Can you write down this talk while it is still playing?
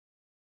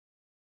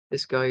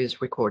This guy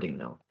is recording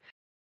now.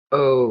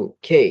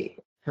 Okay.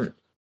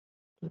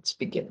 Let's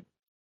begin.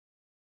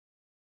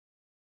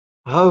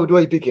 How do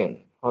I begin?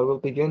 I will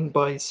begin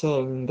by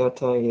saying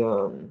that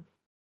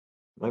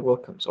my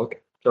welcomes. Okay.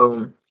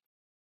 So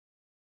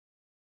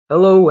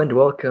hello and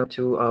welcome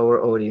to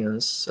our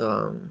audience.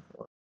 I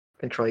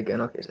can try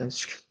again. Okay, so I'm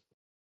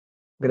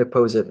gonna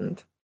pause it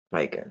and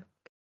try again.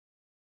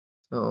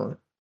 So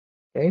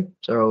okay.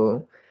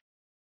 So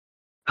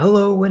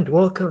hello and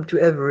welcome to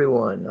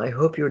everyone. I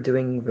hope you're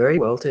doing very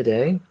well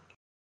today.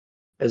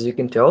 As you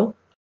can tell,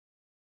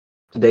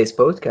 today's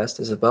podcast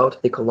is about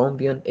the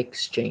Colombian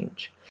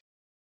Exchange.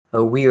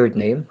 A weird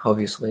name,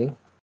 obviously,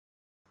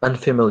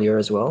 unfamiliar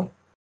as well.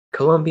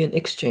 Colombian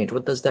Exchange,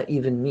 what does that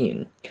even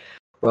mean?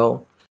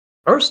 Well,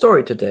 our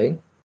story today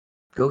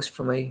goes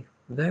from a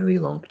very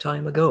long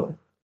time ago,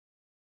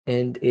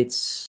 and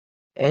it's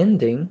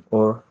ending,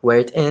 or where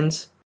it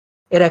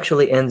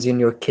actually ends in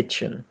your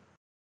kitchen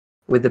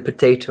with the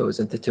potatoes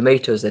and the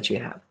tomatoes that you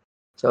have.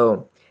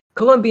 So,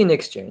 Colombian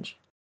Exchange,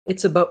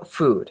 it's about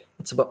food,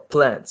 it's about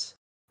plants,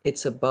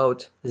 it's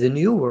about the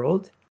new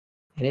world,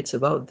 and it's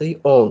about the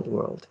old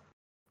world.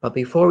 But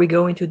before we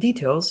go into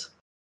details,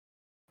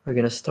 we're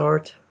going to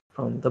start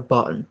from the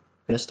bottom.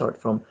 We're going to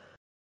start from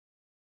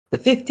the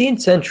 15th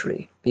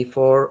century,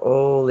 before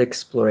all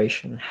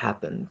exploration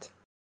happened.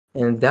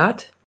 And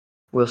that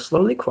will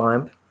slowly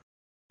climb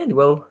and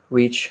will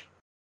reach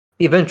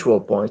the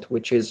eventual point,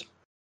 which is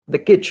the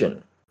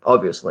kitchen,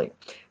 obviously.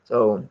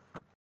 So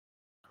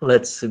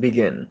let's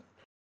begin.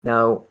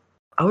 Now,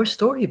 our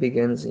story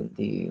begins in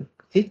the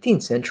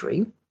 15th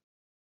century,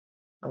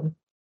 um,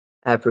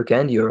 Africa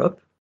and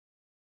Europe.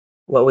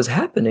 What was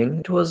happening?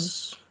 It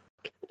was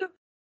kind of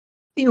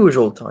the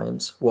usual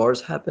times,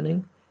 wars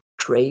happening,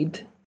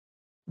 trade,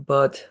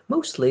 but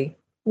mostly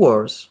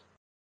wars.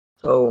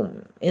 So,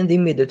 in the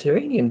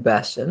Mediterranean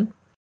basin,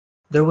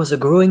 there was a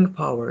growing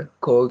power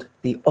called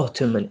the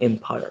Ottoman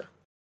Empire.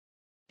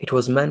 It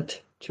was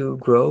meant to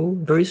grow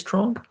very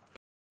strong,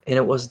 and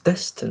it was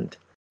destined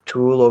to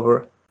rule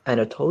over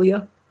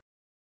Anatolia,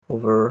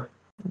 over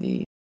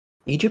the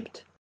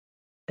Egypt,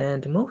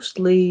 and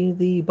mostly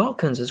the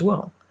Balkans as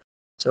well.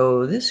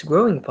 So this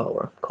growing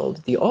power,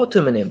 called the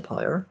Ottoman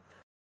Empire,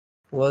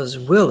 was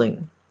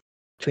willing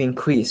to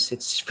increase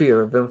its sphere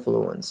of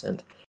influence,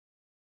 and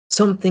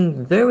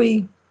something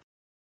very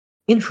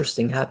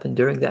interesting happened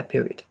during that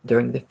period,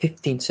 during the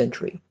 15th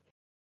century,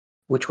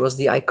 which was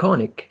the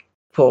iconic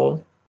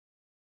fall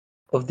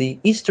of the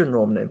Eastern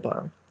Roman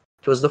Empire.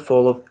 It was the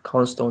fall of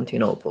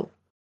Constantinople,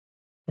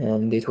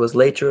 and it was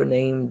later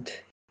named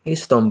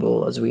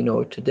Istanbul as we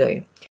know it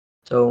today.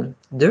 So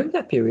during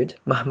that period,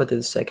 Muhammad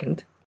II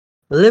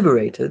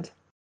liberated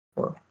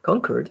or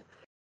conquered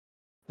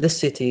the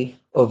city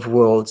of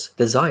world's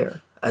desire,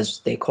 as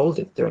they called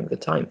it during the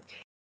time.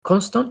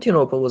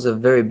 Constantinople was a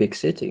very big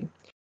city,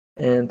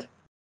 and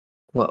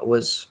what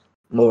was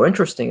more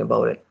interesting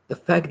about it, the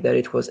fact that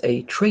it was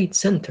a trade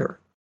center,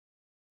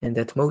 and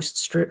that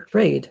most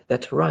trade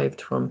that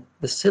arrived from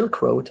the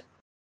Silk Road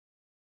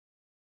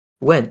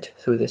went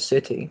through the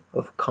city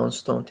of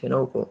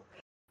Constantinople.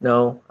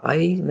 Now,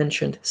 I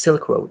mentioned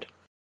Silk Road.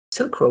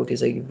 Silk Road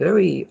is a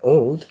very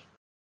old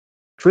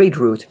trade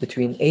route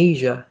between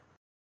Asia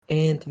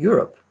and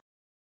Europe.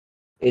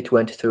 It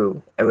went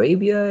through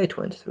Arabia, it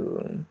went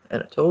through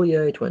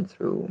Anatolia, it went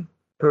through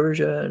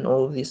Persia and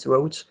all of these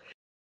roads.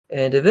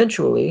 And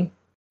eventually,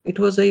 it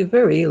was a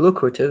very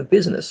lucrative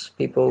business.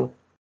 People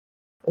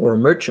or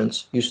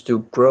merchants used to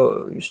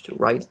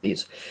ride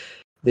this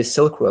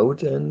Silk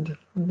Road, and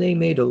they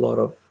made a lot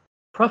of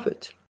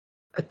profit,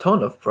 a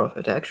ton of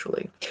profit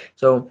actually.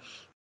 So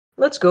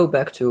let's go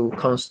back to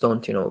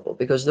Constantinople,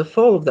 because the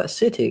fall of that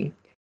city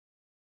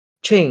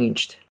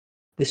changed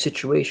the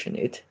situation.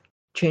 It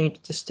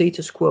changed the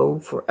status quo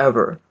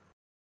forever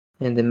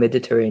in the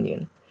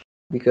Mediterranean,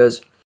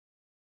 because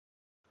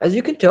as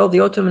you can tell,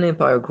 the Ottoman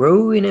Empire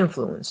grew in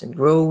influence and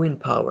grew in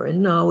power,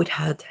 and now it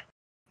had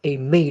a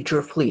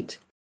major fleet,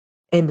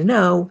 and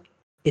now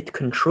it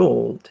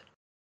controlled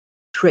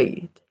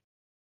trade.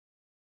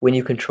 When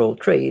you control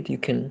trade, you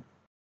can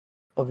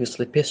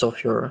obviously piss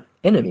off your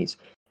enemies.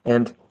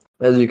 And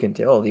as you can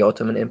tell, the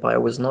Ottoman Empire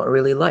was not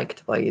really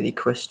liked by the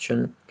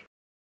Christian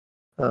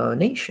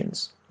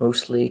nations,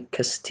 mostly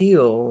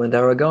Castile and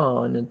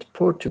Aragon and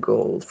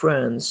Portugal,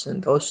 France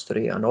and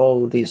Austria and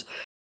all these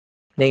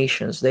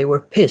nations. They were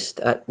pissed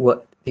at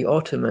what the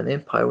Ottoman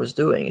Empire was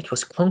doing. It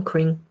was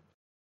conquering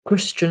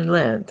Christian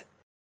land,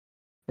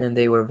 and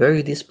they were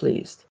very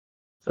displeased.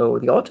 So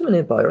the Ottoman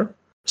Empire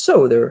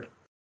saw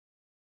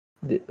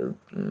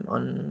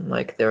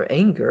unlike their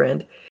anger,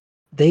 and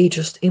they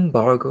just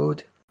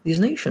embargoed these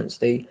nations.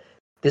 They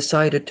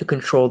decided to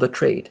control the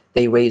trade.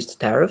 They raised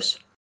tariffs,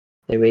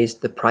 they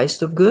raised the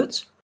price of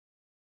goods,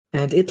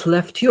 and it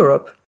left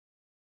Europe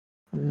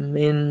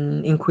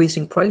in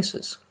increasing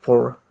prices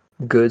for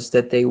goods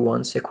that they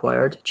once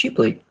acquired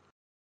cheaply.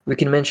 We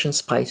can mention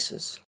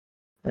spices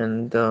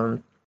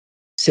and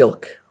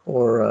silk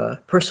or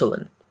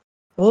porcelain.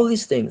 All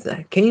these things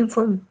that came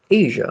from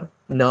Asia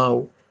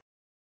now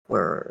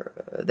where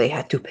they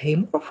had to pay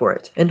more for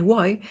it. And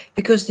why?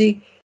 Because the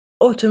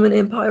Ottoman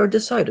Empire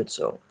decided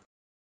so.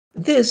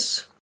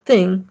 This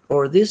thing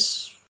or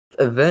this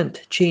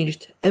event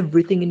changed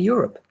everything in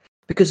Europe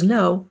because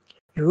now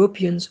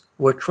Europeans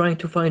were trying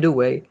to find a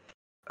way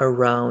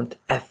around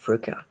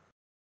Africa.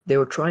 They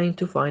were trying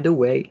to find a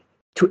way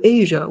to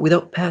Asia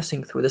without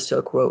passing through the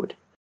Silk Road.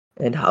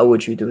 And how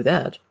would you do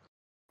that?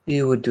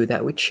 You would do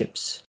that with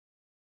ships,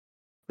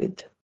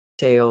 with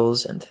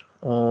sails and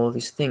all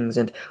these things.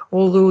 And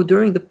although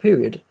during the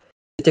period,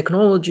 the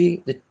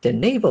technology, the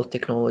naval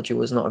technology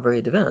was not very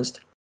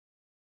advanced,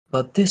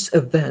 but this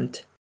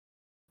event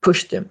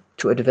pushed them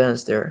to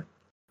advance their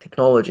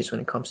technologies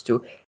when it comes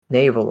to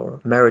naval or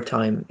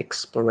maritime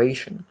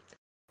exploration.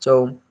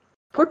 So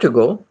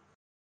Portugal,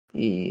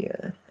 the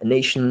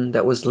nation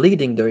that was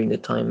leading during the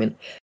time in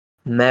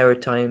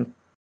maritime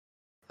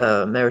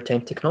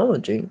maritime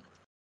technology,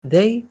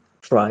 they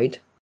tried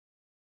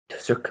to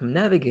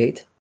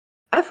circumnavigate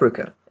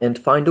Africa and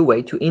find a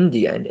way to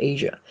India and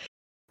Asia.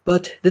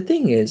 But the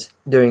thing is,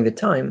 during the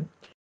time,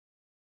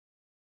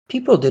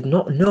 people did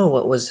not know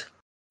what was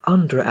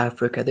under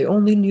Africa. They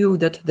only knew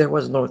that there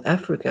was North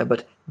Africa,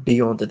 but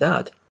beyond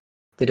that,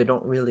 they did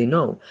not really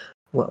know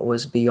what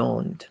was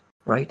beyond,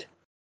 right?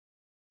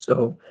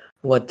 So,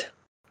 what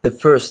the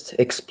first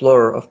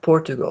explorer of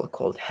Portugal,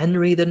 called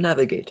Henry the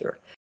Navigator,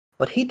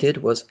 what he did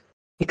was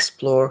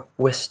explore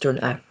Western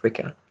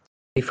Africa.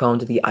 He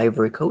found the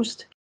Ivory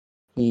Coast.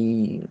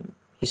 He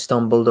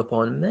stumbled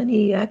upon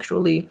many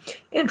actually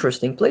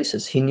interesting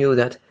places. He knew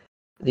that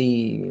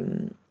the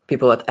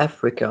people at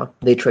Africa,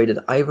 they traded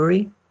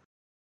ivory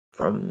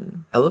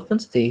from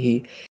elephants.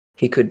 He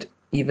could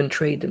even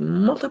trade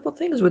multiple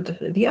things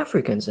with the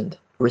Africans and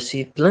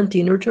receive plenty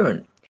in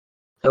return.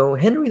 So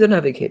Henry the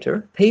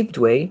Navigator paved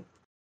way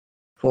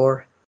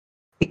for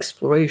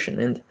exploration,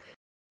 and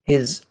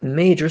his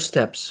major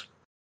steps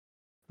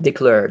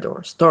declared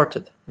or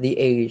started the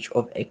age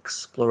of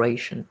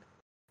exploration.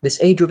 This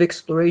age of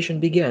exploration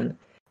began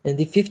in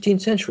the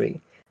 15th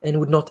century and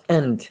would not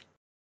end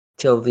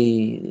till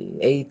the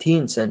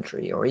 18th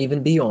century or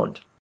even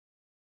beyond.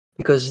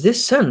 Because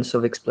this sense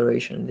of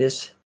exploration,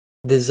 this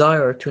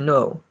desire to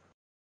know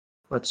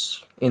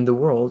what's in the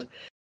world,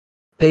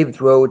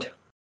 paved road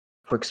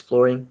for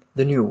exploring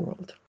the New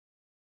World.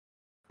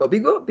 But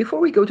before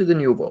we go to the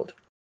New World,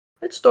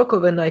 let's talk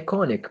of an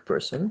iconic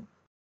person,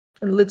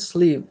 and let's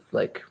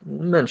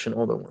mention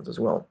other ones as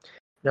well.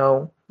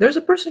 Now, there's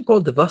a person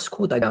called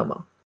Vasco da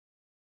Gama,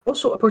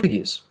 also a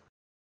Portuguese.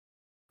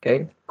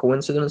 Okay,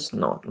 coincidence?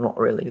 No, not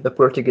really. The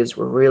Portuguese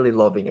were really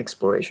loving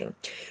exploration.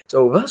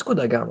 So Vasco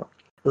da Gama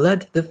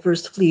led the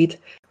first fleet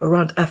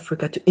around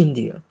Africa to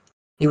India.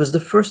 He was the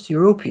first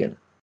European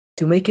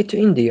to make it to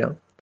India,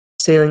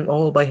 sailing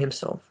all by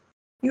himself.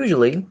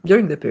 Usually,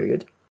 during the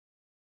period,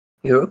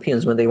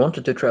 Europeans, when they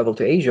wanted to travel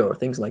to Asia or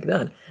things like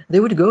that, they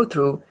would go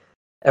through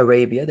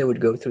Arabia, they would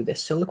go through the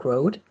Silk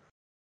Road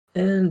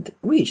and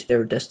reach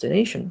their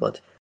destination. But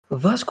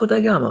Vasco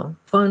da Gama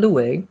found a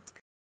way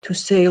to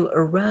sail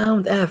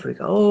around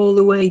Africa all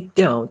the way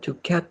down to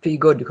Cape of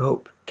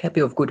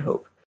Good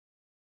Hope.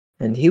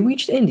 And he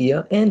reached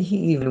India, and he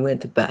even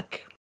went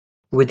back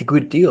with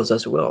good deals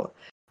as well.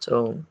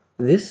 So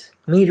this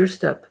major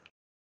step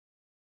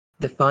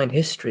defined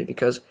history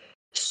because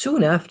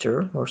soon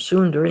after, or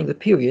soon during the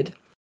period,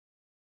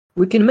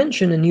 we can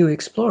mention a new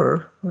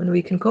explorer, and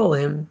we can call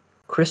him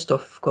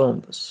Christoph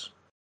Columbus.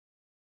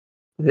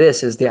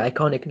 This is the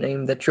iconic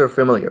name that you're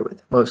familiar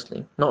with,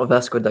 mostly. Not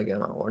Vasco da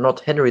Gama or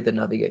not Henry the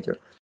Navigator,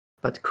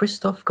 but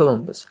Christoph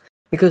Columbus.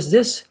 Because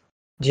this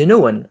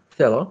Genoan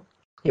fellow,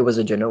 he was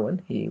a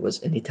Genoan, he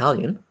was an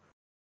Italian,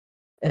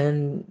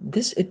 and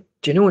this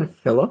Genoan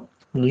fellow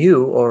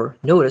knew or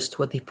noticed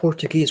what the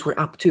Portuguese were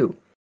up to.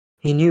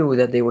 He knew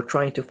that they were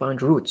trying to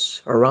find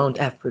routes around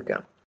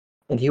Africa.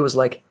 And he was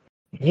like,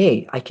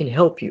 hey, I can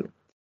help you.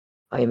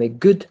 I am a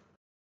good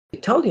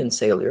Italian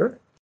sailor,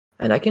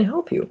 and I can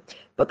help you.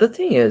 But the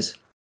thing is,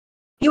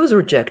 he was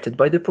rejected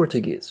by the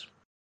Portuguese.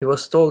 He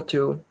was told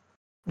to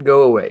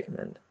go away,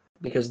 and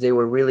because they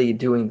were really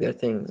doing their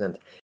things and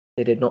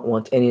they did not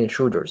want any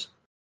intruders.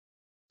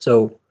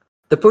 So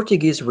the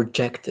Portuguese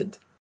rejected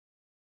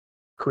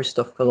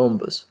Christoph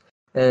Columbus.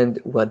 And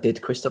what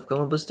did Christoph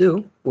Columbus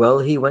do? Well,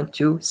 he went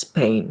to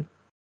Spain.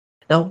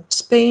 Now,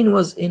 Spain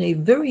was in a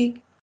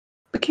very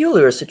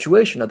peculiar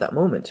situation at that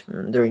moment,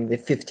 during the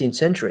 15th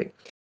century.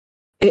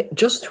 It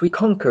just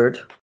reconquered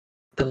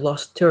the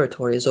lost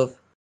territories of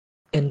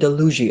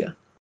Andalusia,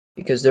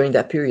 because during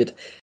that period,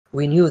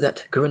 we knew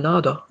that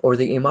Granada, or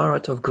the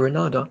Emirate of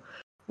Granada,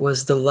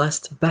 was the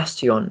last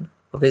bastion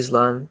of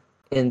Islam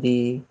in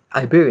the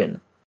Iberian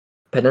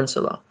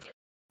Peninsula.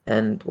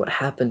 And what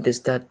happened is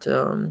that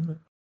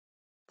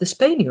the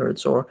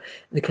Spaniards, or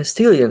the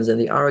Castilians and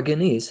the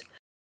Aragonese,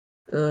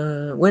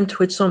 went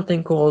with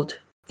something called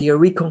the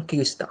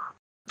Reconquista,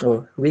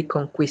 or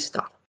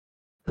Reconquista.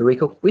 The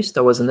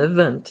Reconquista was an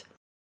event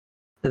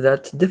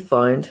that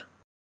defined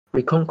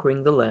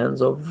reconquering the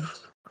lands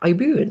of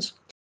Iberians.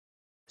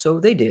 So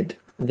they did.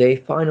 They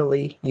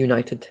finally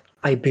united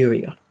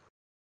Iberia.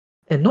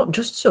 And not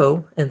just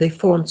so, and they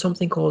formed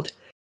something called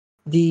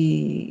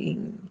the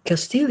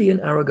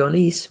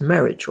Castilian-Aragonese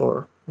marriage,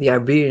 or the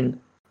Iberian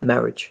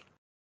marriage,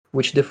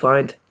 which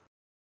defined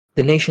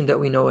the nation that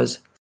we know as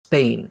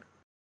Spain.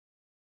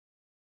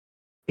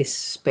 Is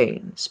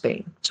Spain.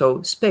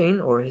 So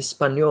Spain, or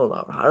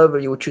Hispaniola, or however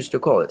you would choose to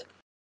call it,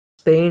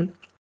 Spain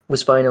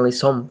was finally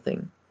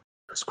something,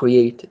 was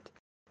created.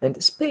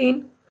 And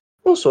Spain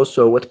also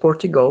saw what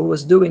Portugal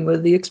was doing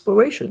with the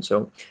exploration,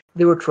 so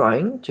they were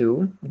trying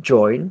to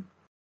join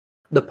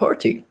the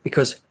party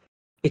because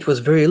it was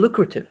very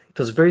lucrative, it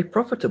was very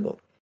profitable,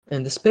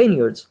 and the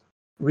Spaniards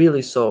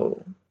really saw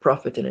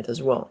profit in it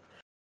as well.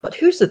 But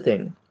here's the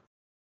thing,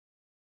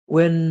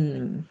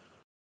 when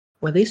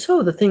they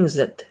saw the things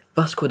that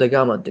Vasco da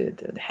Gama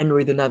did and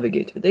Henry the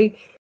Navigator, they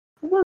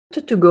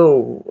wanted to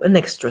go an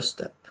extra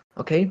step,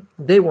 okay?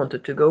 They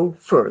wanted to go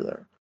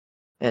further.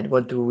 And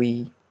what do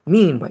we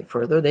mean by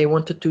further? They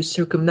wanted to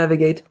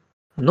circumnavigate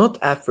not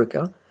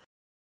Africa,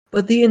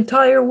 but the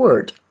entire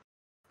world.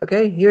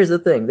 Okay, here's the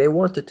thing. They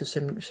wanted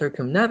to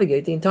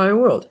circumnavigate the entire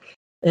world.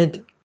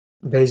 And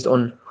based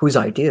on whose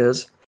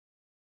ideas?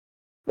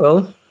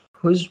 Well,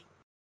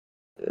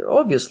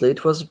 obviously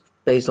it was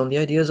based on the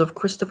ideas of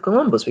Christopher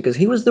Columbus, because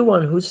he was the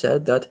one who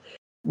said that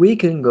we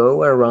can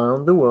go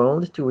around the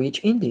world to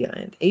reach India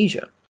and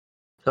Asia.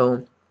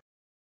 So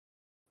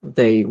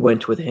they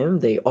went with him,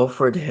 they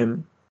offered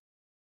him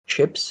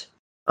ships,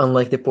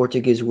 unlike the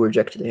Portuguese who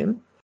rejected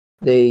him.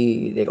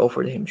 They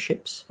offered him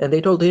ships, and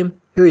they told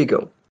him, here you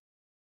go.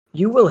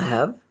 You will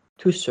have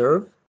to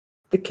serve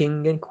the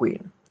king and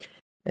queen,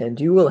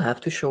 and you will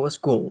have to show us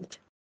gold.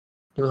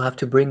 You will have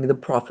to bring the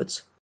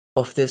profits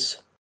of this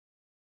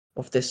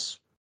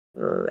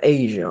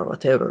Asia or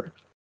whatever.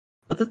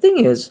 But the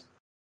thing is,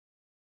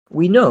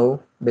 we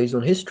know, based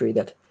on history,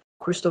 that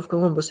Christopher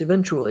Columbus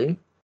eventually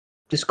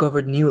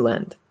discovered new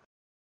land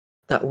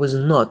that was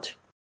not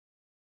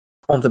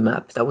on the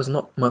map, that was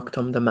not marked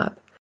on the map.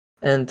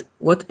 And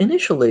what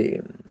initially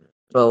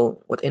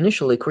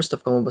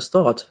Christopher Columbus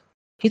thought,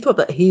 he thought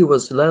that he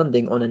was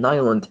landing on an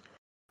island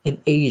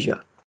in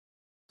Asia.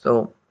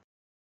 So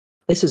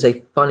this is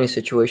a funny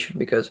situation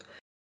because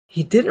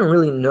he didn't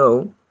really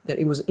know that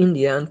it was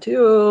India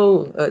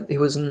until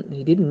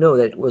he didn't know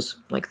that it was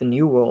like the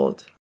New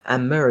World,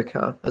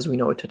 America as we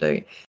know it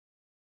today,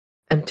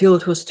 until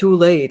it was too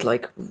late,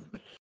 like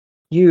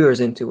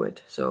years into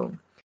it. So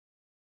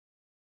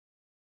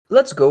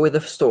let's go with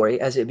the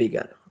story as it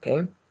began,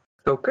 okay?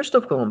 So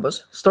Christopher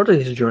Columbus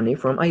started his journey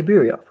from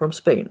Iberia, from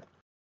Spain,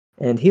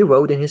 and he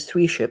rode in his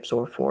 3 ships,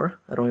 or 4,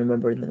 I don't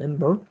remember the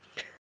number,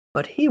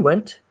 but he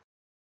went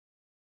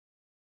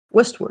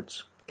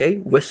westwards, okay?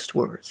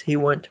 Westwards. He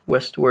went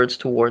westwards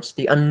towards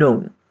the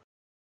unknown,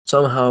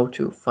 somehow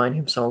to find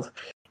himself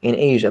in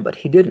Asia, but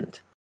he didn't.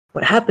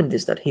 What happened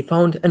is that he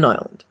found an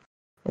island,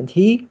 and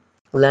he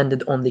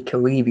landed on the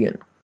Caribbean.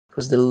 It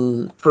was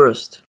the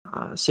first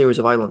series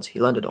of islands he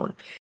landed on,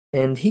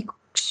 and he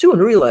soon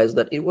realized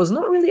that it was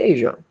not really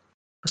Asia, it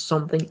was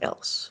something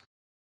else.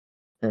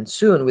 And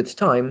soon, with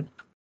time,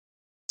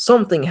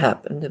 something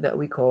happened that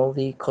we call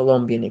the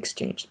Colombian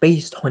Exchange,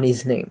 based on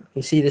his name.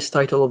 You see this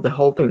title of the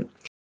whole thing?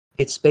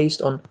 It's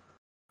based on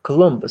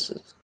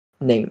Columbus's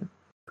name,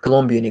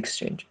 Colombian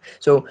Exchange.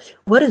 So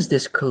what is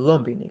this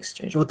Colombian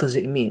Exchange? What does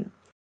it mean?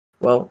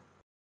 Well,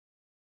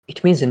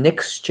 it means an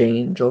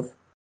exchange of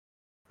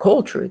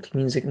culture. It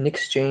means an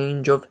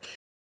exchange of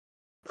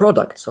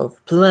products,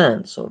 of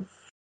plants, of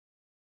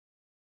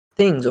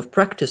things, of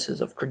practices,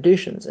 of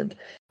traditions. And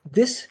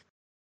this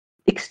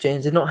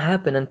exchange did not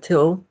happen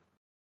until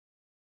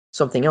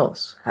something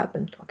else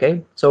happened,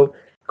 okay? So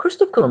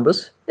Christopher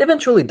Columbus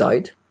eventually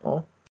died,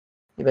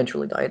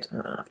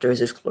 after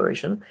his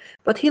exploration,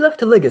 but he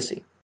left a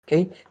legacy,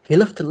 okay? He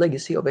left a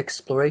legacy of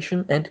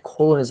exploration and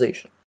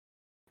colonization,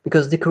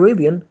 because the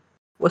Caribbean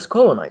was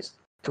colonized.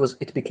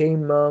 It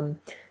became a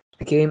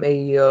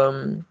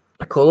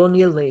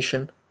colonial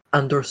nation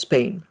under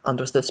Spain,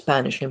 under the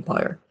Spanish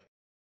Empire.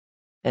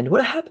 And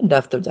what happened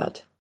after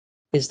that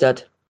is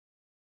that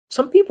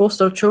some people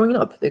started showing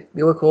up. They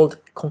were called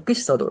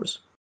conquistadors,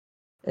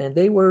 and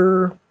they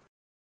were,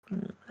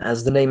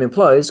 as the name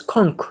implies,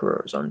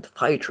 conquerors and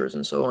fighters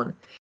and so on.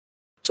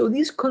 So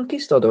these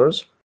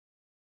conquistadors,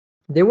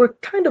 they were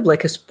kind of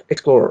like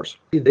explorers.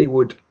 They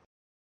would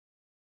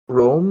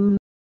roam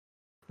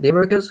the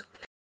Americas,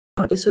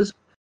 places,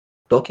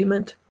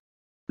 document,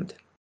 and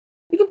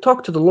even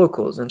talk to the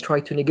locals and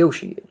try to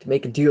negotiate,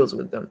 make deals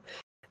with them.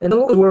 And the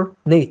locals were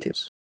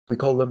natives. We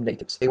call them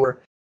natives. They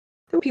were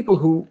people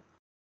who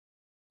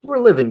were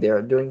living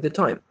there during the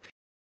time.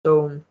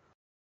 So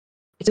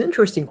it's an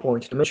interesting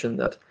point to mention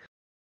that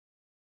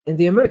in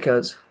the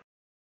Americas,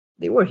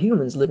 there were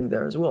humans living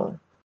there as well.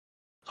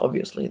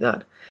 Obviously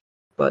that.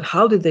 But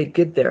how did they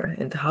get there,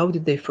 and how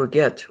did they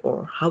forget,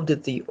 or how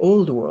did the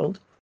old world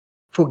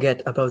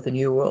forget about the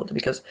new world?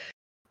 Because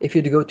if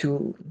you'd go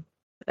to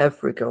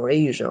Africa or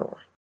Asia or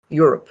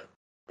Europe,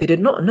 they did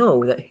not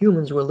know that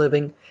humans were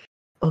living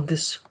on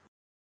this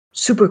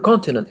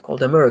supercontinent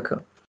called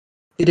America.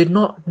 They did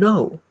not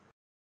know.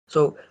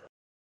 So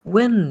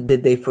when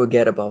did they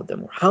forget about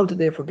them, or how did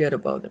they forget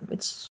about them?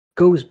 It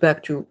goes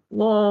back to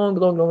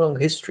long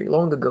history,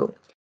 long ago,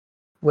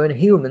 when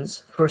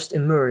humans first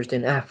emerged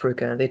in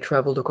Africa and they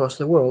traveled across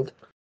the world.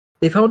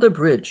 They found a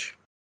bridge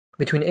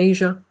between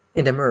Asia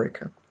and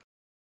America.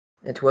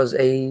 It was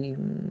a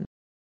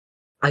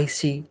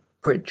icy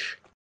bridge,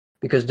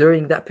 because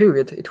during that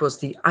period it was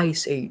the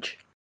Ice Age.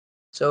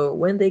 So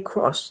when they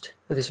crossed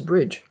this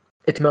bridge,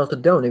 it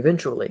melted down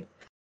eventually.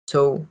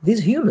 So these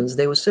humans,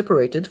 they were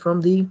separated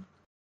from the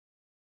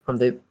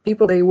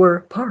people they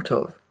were part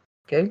of.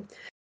 Okay,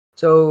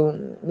 so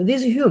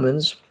these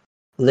humans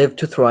lived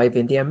to thrive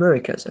in the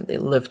Americas, and they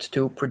lived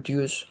to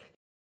produce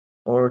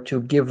or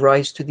to give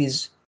rise to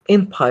these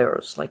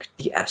empires like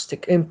the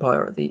Aztec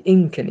Empire, the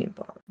Incan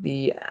Empire,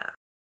 the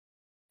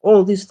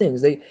all these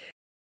things. They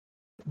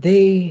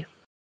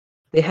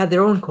they had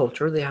their own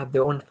culture, they had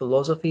their own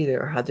philosophy, they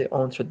had their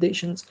own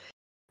traditions,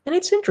 and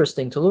it's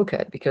interesting to look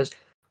at, because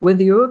when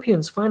the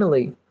Europeans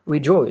finally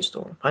rejoiced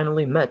or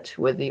finally met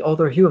with the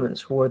other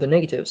humans who were the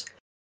natives,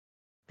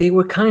 they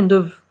were kind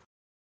of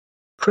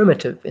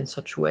primitive in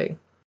such a way.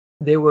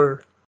 They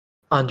were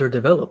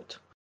underdeveloped.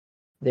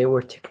 They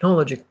were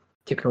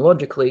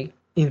technologically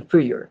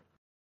inferior.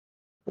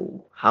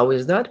 How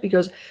is that?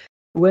 Because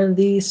when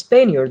the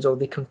Spaniards or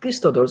the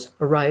conquistadors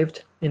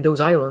arrived in those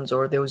islands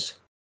or those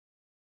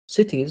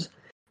cities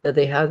that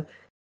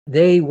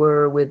they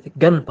were with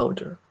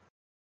gunpowder.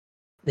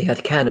 They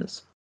had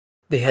cannons.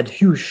 They had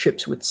huge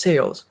ships with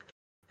sails.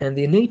 And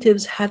the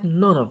natives had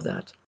none of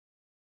that.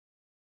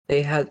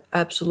 They had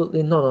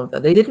absolutely none of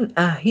that. They didn't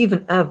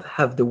even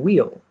have the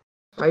wheel,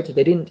 right?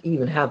 They didn't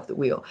even have the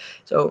wheel.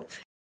 So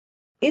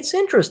it's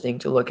interesting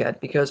to look at,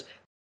 because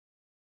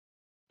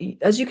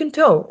as you can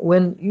tell,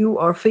 when you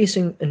are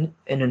facing an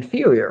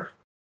inferior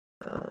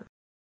uh,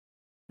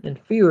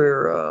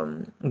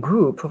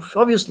 group,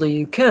 obviously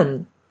you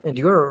can, and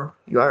you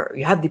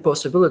have the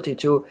possibility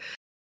to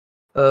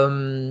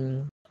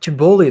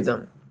bully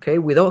them, okay,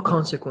 without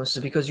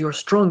consequences, because you're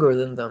stronger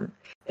than them.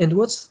 And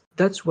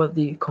that's what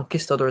the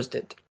conquistadors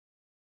did.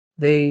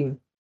 They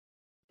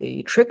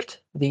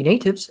tricked the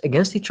natives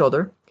against each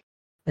other,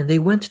 and they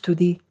went to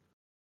the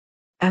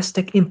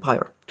Aztec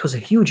Empire. It was a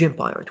huge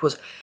empire.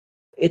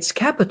 Its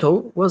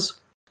capital was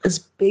as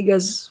big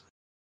as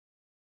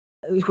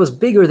it was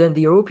bigger than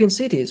the European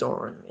cities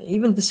or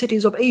even the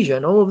cities of Asia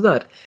and all of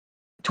that.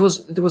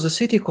 There was a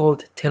city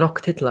called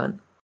Tenochtitlan,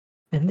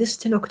 and this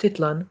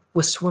Tenochtitlan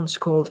was once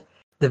called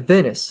the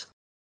Venice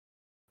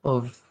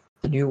of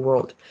the New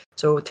World.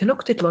 So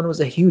Tenochtitlan was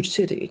a huge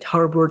city. It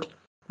harbored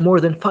more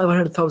than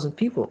 500,000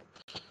 people,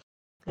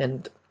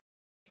 and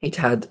it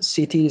had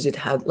cities. It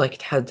had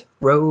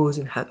roads.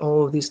 It had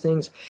all of these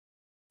things,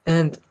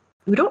 and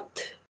we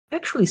don't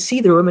actually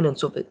see the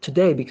remnants of it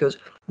today, because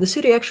the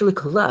city actually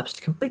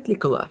collapsed, completely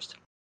collapsed.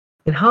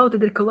 And how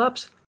did it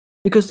collapse?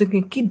 Because the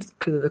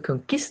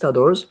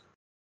conquistadors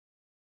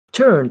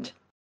turned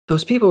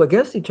those people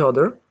against each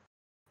other,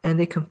 and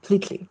they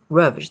completely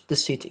ravaged the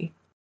city.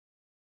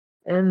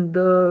 And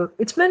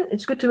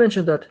it's good to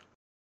mention that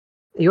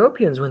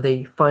Europeans, when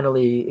they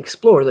finally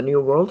explored the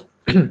New World,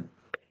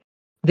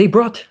 they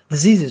brought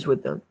diseases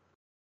with them,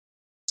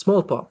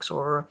 smallpox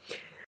or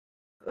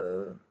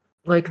uh,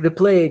 like the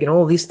plague and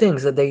all these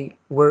things that they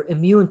were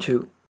immune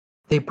to.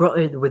 They brought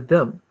it with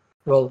them.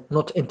 Well,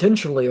 not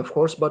intentionally, of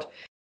course, but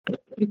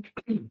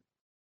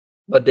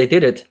they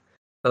did it.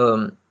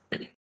 Um,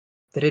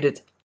 they did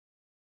it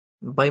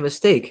by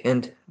mistake,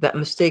 and that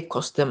mistake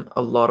cost them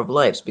a lot of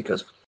lives,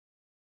 because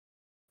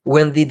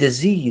when the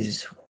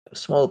disease,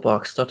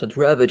 smallpox, started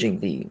ravaging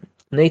the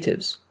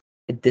natives,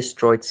 it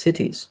destroyed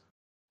cities,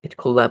 it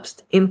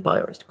collapsed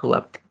empires, it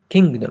collapsed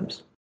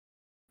kingdoms.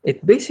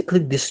 It basically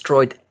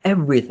destroyed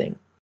everything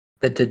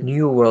that the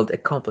New World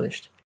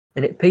accomplished,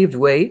 and it paved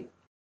way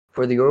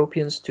for the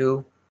Europeans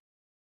to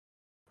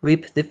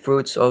reap the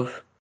fruits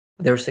of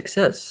their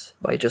success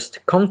by just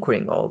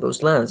conquering all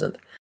those lands, and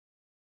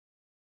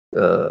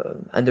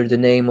under the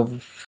name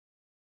of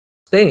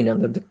Spain,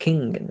 under the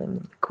king and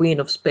the queen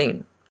of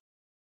Spain.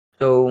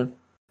 So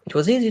it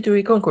was easy to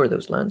reconquer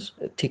those lands,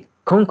 to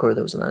conquer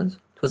those lands.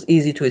 It was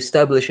easy to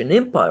establish an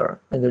empire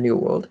in the New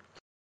World,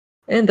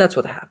 and that's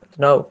what happened.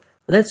 Now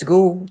let's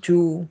go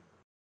to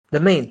the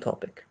main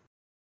topic,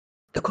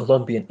 the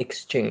Colombian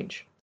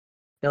Exchange.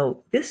 Now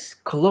this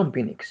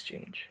Colombian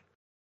Exchange,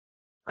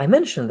 I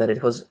mentioned that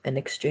it was an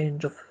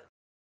exchange of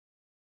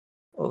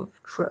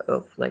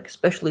like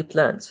specially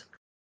plants.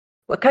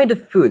 What kind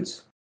of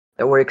foods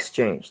that were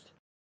exchanged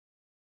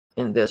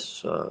in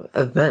this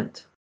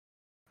event?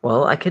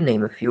 Well, I can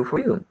name a few for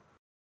you.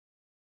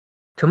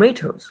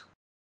 Tomatoes,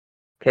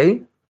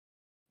 okay?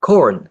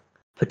 Corn,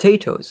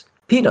 potatoes,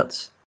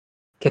 peanuts,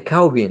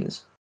 cacao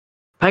beans,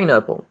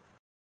 pineapple,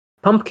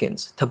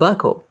 pumpkins,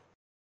 tobacco,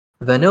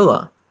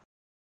 vanilla,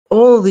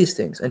 all these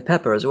things, and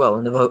pepper as well,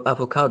 and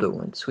avocado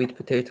and sweet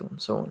potato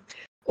and so on.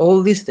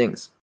 All these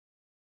things,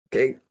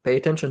 okay, pay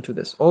attention to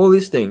this. All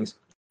these things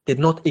did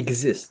not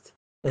exist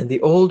in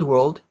the old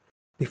world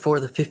before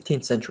the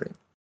 15th century.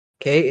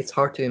 Okay, it's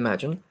hard to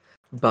imagine,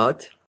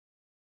 but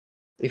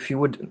if you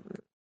would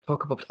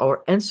talk about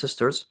our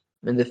ancestors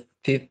in the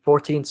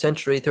 14th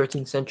century,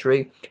 13th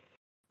century,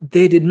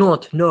 they did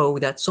not know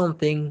that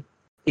something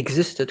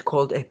existed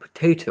called a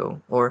potato,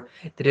 or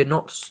they did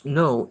not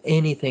know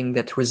anything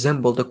that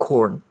resembled a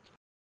corn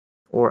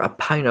or a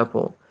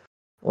pineapple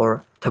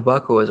or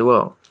tobacco as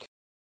well.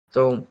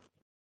 So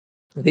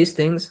these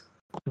things,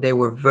 they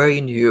were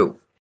very new.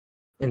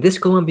 And this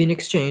Colombian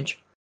exchange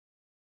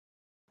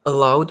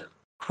allowed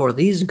for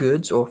these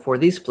goods or for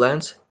these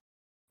plants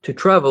to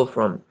travel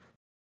from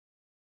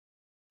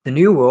the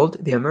New World,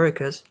 the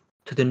Americas,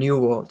 to the New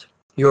World,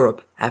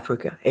 Europe,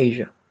 Africa,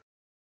 Asia.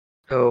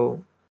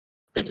 So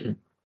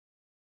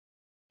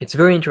it's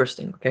very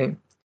interesting, okay?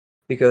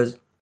 Because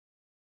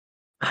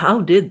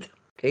how did,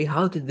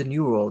 how did the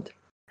New World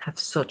have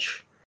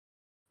such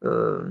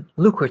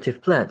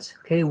lucrative plants?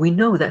 Okay, we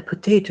know that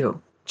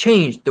potato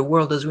changed the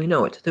world as we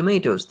know it.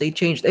 Tomatoes, they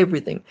changed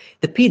everything.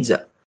 The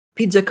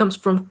pizza comes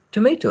from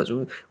tomatoes.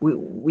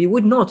 We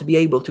would not be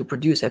able to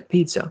produce a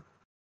pizza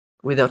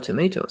without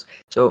tomatoes.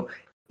 So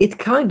it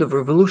kind of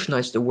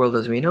revolutionized the world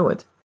as we know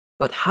it.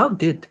 But how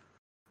did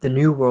the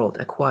New World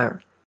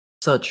acquire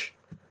such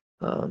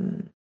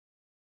um,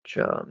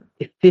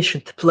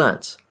 efficient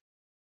plants?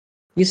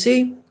 You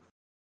see,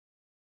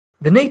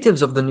 the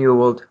natives of the New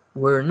World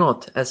were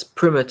not as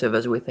primitive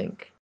as we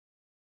think.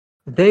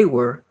 They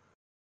were,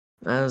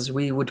 as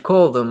we would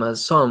call them,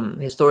 as some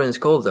historians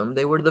call them,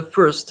 they were the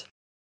first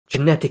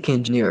genetic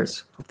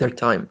engineers of their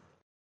time.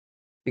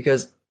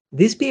 Because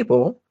these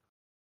people,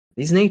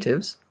 these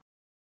natives,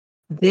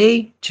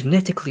 they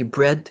genetically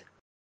bred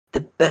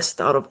the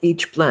best out of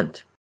each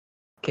plant.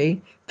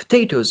 Okay,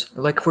 potatoes,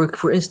 like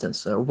for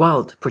instance,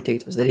 wild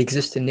potatoes that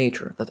exist in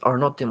nature that are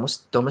not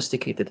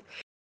domesticated,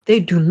 they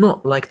do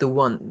not like the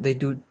one. They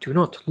do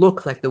not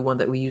look like the one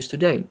that we use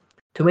today.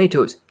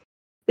 Tomatoes,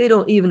 they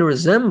don't even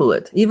resemble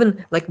it.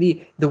 Even like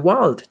the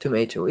wild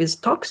tomato is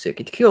toxic.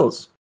 It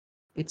kills.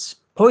 It's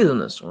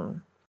poisonous,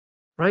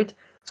 right?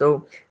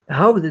 So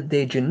how did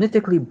they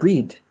genetically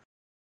breed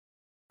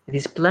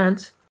these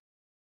plants?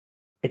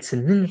 It's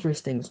an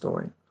interesting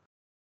story.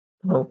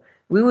 Well,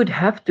 we would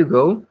have to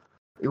go.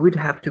 We would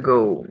have to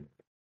go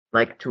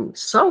like to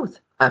South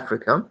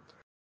Africa,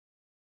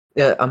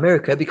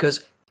 America,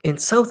 because in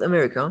South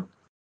America,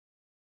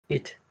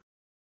 it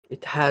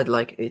it had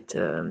like it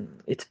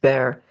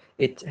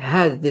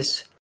had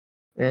this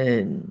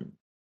um,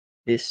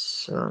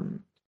 this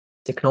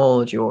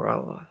technology,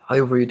 or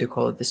however you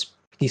call it,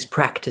 these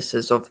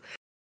practices of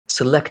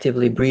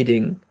selectively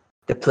breeding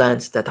the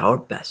plants that are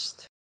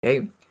best.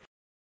 Okay,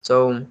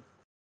 so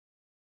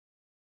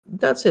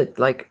that's it.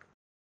 Like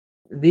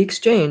the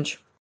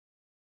exchange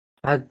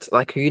had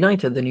like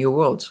united the new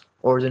worlds,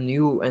 or the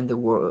new and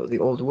the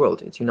old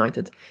world. It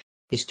united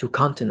these two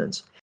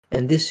continents,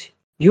 and this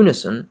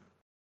unison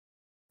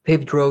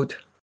paved road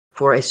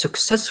for a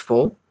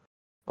successful,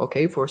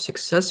 for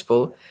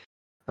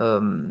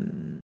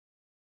um,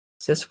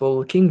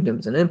 successful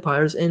kingdoms and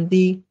empires in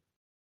the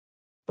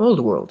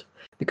old world.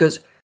 Because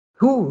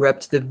who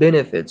reaped the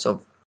benefits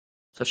of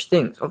such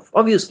things?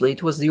 Obviously,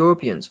 it was the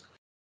Europeans,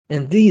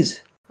 and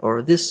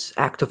this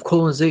act of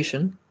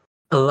colonization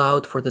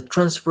allowed for the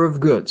transfer of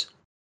goods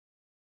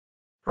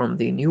from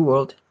the new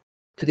world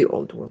to the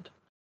old world.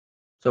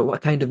 So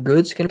what kind of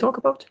goods can we talk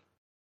about?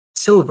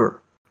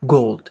 Silver,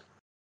 gold.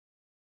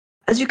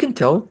 As you can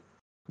tell,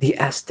 the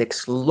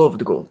Aztecs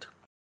loved gold.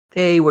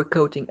 They were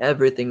coating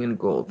everything in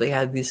gold. They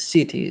had these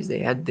cities,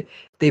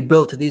 they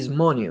built these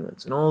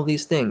monuments and all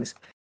these things.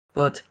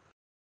 But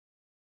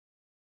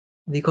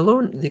the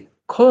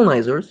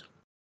colonizers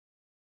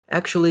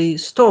actually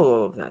stole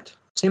all of that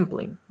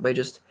simply by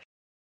just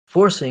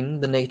forcing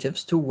the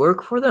natives to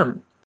work for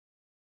them,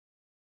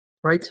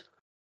 right?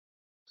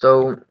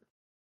 So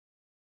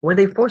when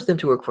they forced them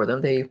to work for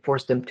them, they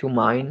forced them to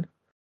mine.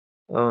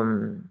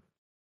 Um,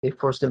 they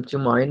forced them to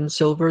mine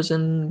silvers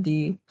in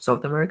the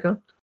South America.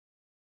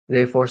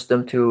 They forced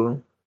them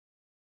to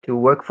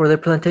work for their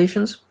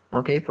plantations,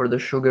 okay, for the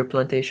sugar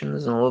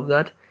plantations and all of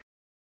that.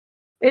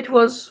 It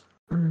was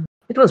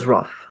it was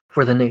rough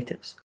for the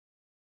natives,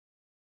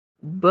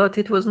 but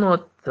it was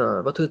not.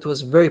 But it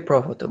was very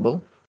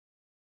profitable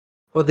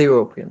for the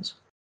Europeans,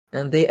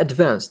 and they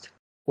advanced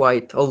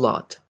quite a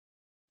lot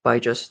by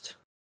just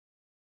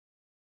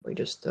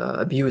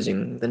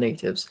abusing the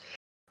natives.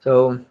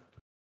 So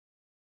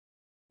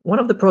one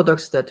of the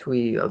products that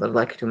we that I'd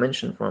like to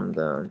mention from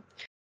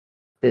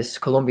this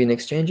Colombian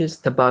exchange is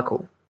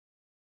tobacco.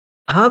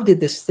 How did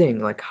this thing,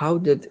 like how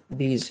did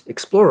these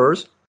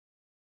explorers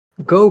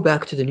go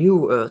back to the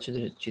new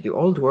to the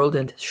old world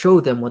and show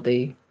them what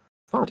they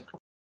found?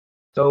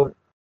 So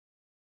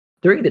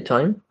during the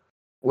time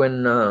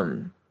when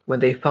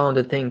they found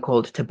a thing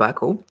called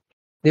tobacco,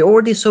 they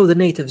already saw the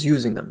natives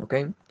using them.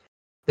 Okay,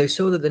 they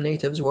saw that the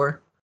natives were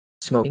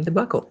smoking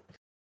tobacco.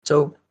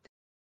 So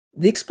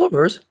the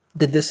explorers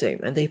did the same,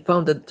 and they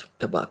found that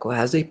tobacco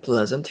has a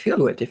pleasant feel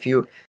to it. If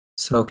you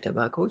smoke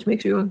tobacco, it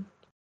makes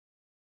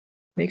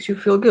you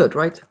feel good,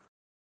 right?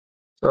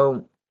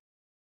 So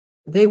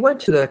they went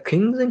to the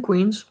kings and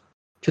queens,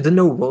 to the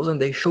nobles,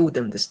 and they showed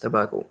them this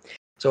tobacco.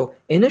 So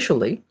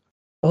initially,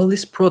 all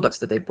these products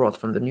that they brought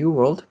from the New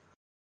World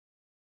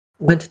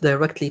went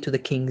directly to the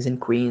kings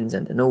and queens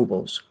and the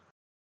nobles.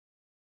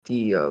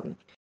 The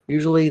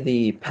Usually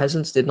the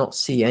peasants did not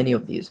see any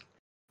of these.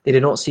 They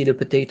did not see the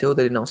potato,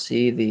 they did not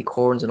see the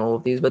corns and all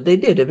of these, but they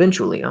did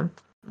eventually,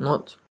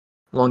 not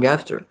long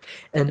after.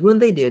 And when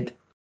they did,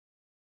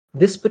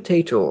 this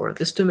potato or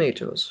this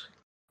tomatoes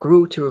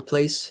grew to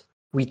replace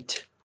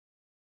wheat.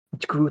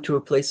 It grew to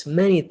replace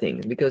many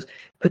things because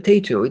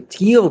potato,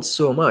 it yields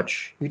so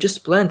much. You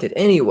just plant it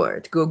anywhere.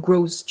 It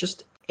grows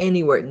just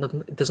anywhere.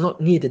 It does not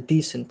need a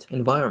decent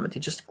environment. It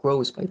just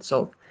grows by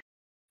itself.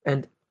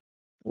 And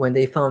when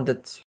they found that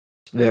it's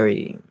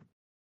very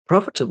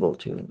profitable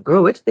to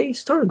grow it, they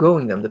started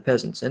growing them, the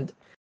peasants, and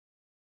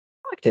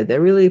liked it. They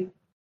really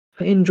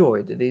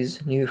enjoyed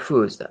these new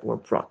foods that were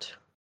brought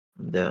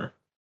in the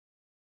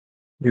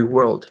new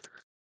world.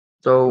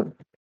 So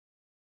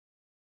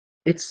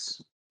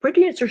it's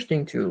pretty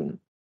interesting to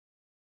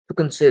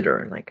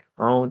consider, like,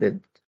 how did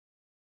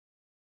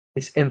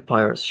these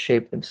empires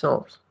shape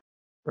themselves,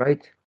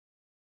 right?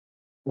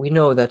 We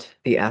know that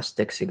the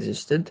Aztecs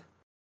existed,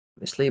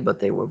 obviously, but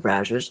they were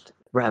ravaged,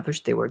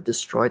 they were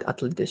destroyed,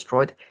 utterly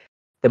destroyed.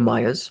 The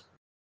Mayas.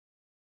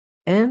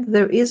 And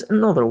there is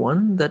another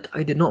one that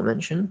I did not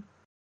mention,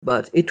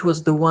 but it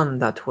was the one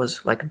that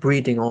was like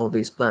breeding all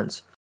these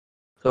plants.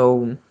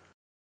 So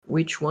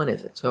which one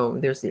is it? So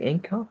there's the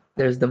Inca,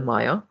 there's the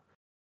Maya,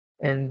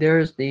 and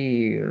there's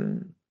the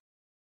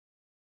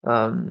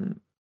um,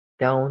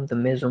 down the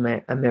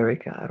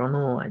Mesoamerica. I don't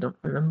know, I don't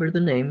remember the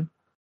name,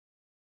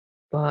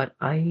 but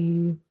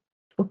I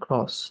to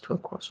across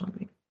on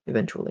me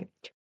eventually.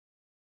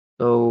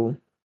 So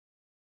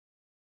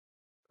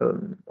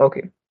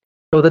okay,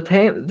 so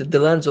the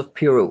lands of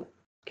Peru.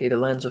 Okay, the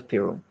lands of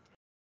Peru.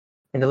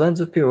 In the lands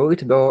of Peru,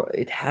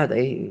 it had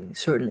a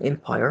certain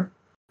empire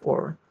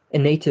or a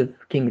native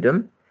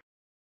kingdom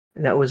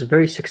that was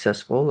very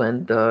successful,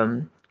 and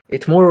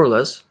it more or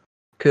less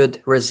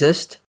could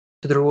resist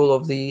to the rule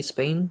of the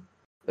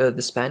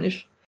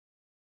Spanish,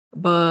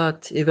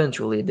 but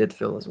eventually it did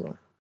fail as well.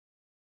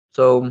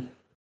 So I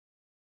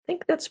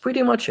think that's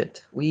pretty much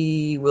it. If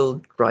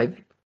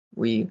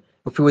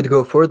we would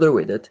go further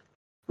with it,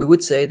 we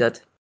would say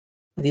that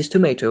these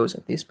tomatoes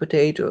and these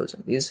potatoes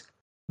and these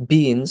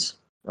beans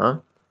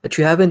that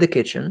you have in the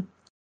kitchen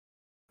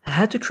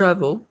had to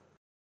travel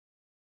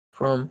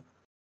from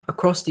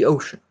across the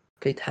ocean.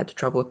 Okay, it had to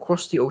travel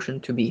across the ocean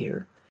to be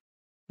here.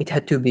 It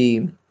had to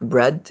be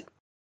bred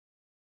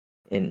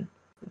in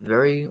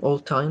very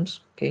old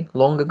times, okay,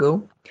 long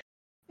ago,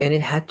 and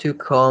it had to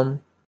come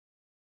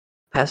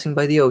passing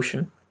by the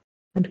ocean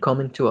and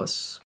coming to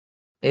us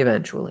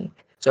eventually.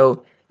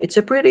 So it's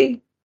a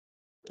pretty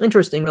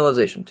interesting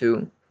realization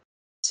to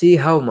see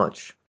how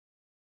much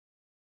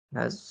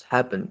has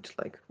happened,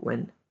 like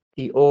when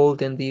the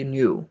old and the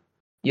new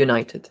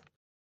united.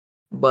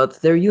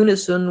 But their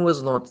unison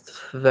was not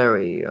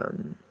very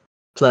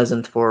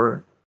pleasant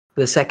for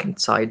the second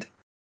side,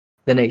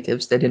 the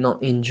natives. They did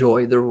not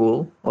enjoy the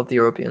rule of the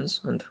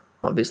Europeans, and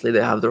obviously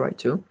they have the right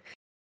to.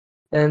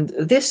 And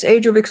this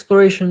age of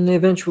exploration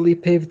eventually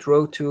paved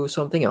road to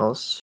something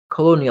else,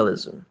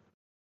 colonialism,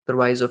 the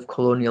rise of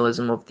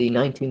colonialism of the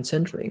 19th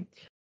century,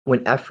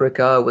 when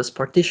Africa was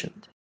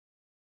partitioned.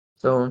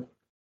 So,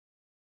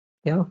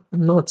 yeah,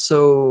 not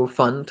so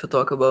fun to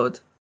talk about,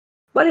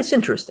 but it's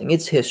interesting.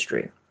 It's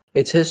history.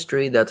 It's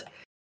history that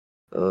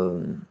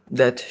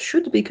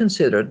should be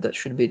considered, that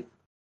should be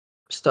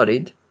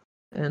studied,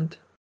 and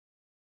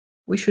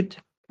we should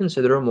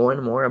consider more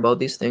and more about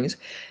these things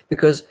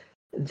because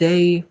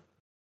they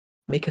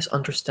make us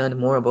understand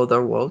more about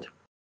our world.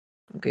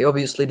 Okay,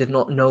 obviously did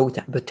not know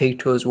that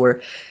potatoes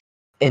were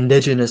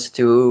indigenous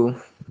to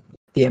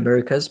the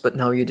Americas, but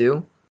now you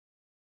do.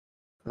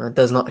 It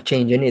does not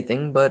change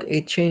anything, but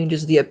it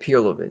changes the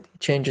appeal of it. It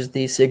changes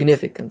the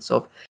significance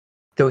of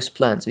those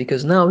plants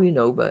because now you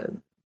know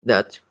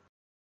that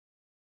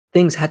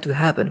things had to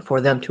happen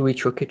for them to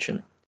reach your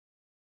kitchen.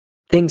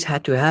 Things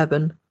had to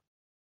happen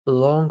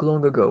long,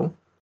 long ago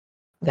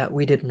that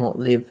we did not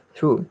live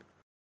through,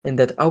 and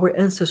that our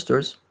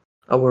ancestors,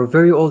 our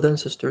very old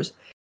ancestors,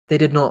 they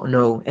did not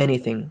know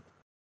anything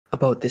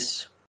about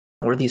this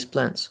or these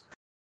plants.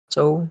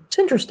 So it's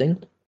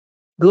interesting.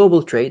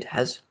 Global trade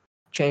has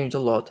changed a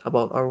lot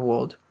about our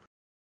world.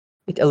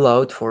 It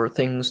allowed for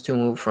things to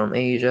move from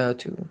Asia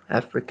to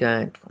Africa,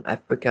 and from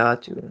Africa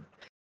to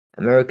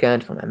America,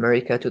 and from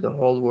America to the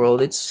whole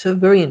world. It's a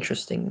very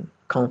interesting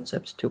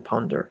concept to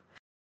ponder.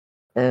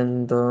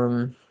 And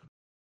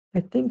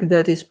I think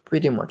that is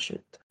pretty much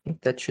it. I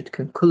think that should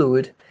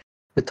conclude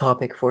the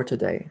topic for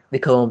today, the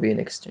Colombian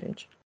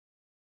Exchange.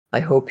 I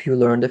hope you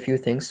learned a few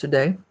things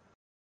today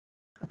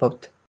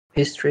about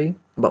history,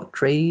 about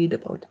trade,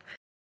 about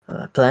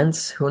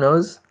plants, who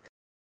knows.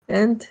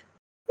 And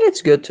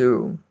it's good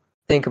to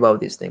think about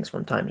these things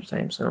from time to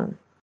time. So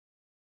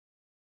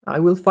I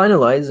will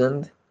finalize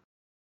and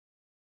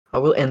I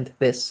will end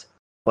this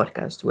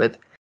podcast with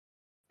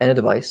an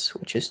advice,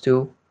 which is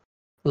to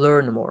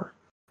learn more,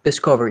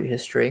 discover your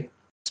history.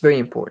 It's very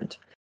important.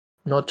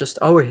 not just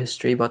our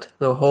history, but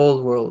the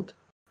whole world,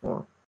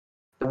 or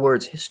the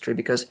world's history,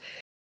 because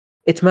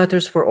it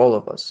matters for all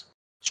of us.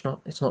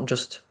 It's not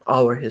just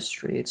our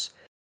history.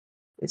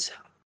 It's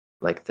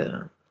like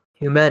the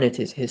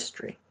humanity's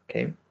history.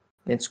 Okay,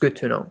 it's good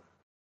to know,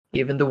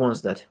 even the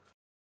ones that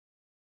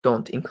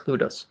don't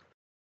include us.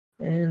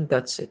 And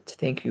that's it.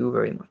 Thank you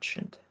very much,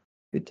 and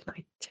good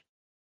night.